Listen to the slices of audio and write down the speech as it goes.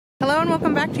and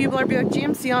welcome back to Uebelhor Buick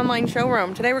GMC online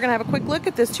showroom. Today we're going to have a quick look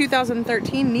at this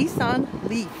 2013 Nissan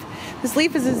Leaf. This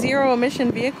Leaf is a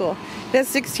zero-emission vehicle. It has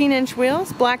 16-inch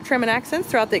wheels, black trim and accents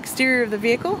throughout the exterior of the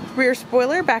vehicle, rear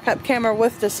spoiler, backup camera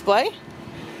with display,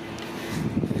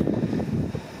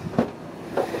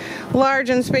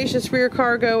 large and spacious rear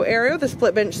cargo area with a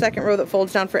split bench second row that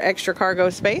folds down for extra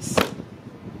cargo space.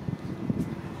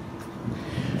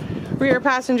 Rear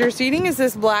passenger seating is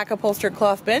this black upholstered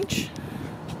cloth bench.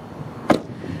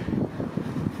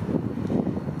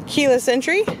 Keyless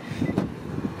entry,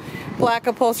 black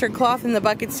upholstered cloth in the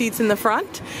bucket seats in the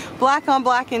front, black on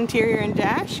black interior and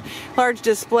dash, large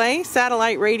display,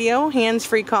 satellite radio,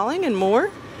 hands-free calling, and more.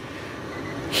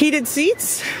 Heated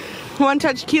seats,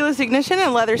 one-touch keyless ignition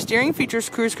and leather steering, features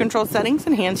cruise control settings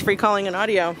and hands-free calling and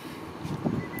audio.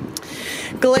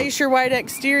 Glacier white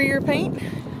exterior paint,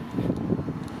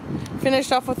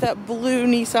 finished off with that blue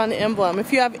Nissan emblem.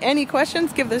 If you have any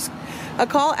questions, give this a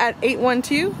call at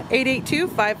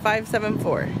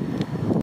 812-882-5574.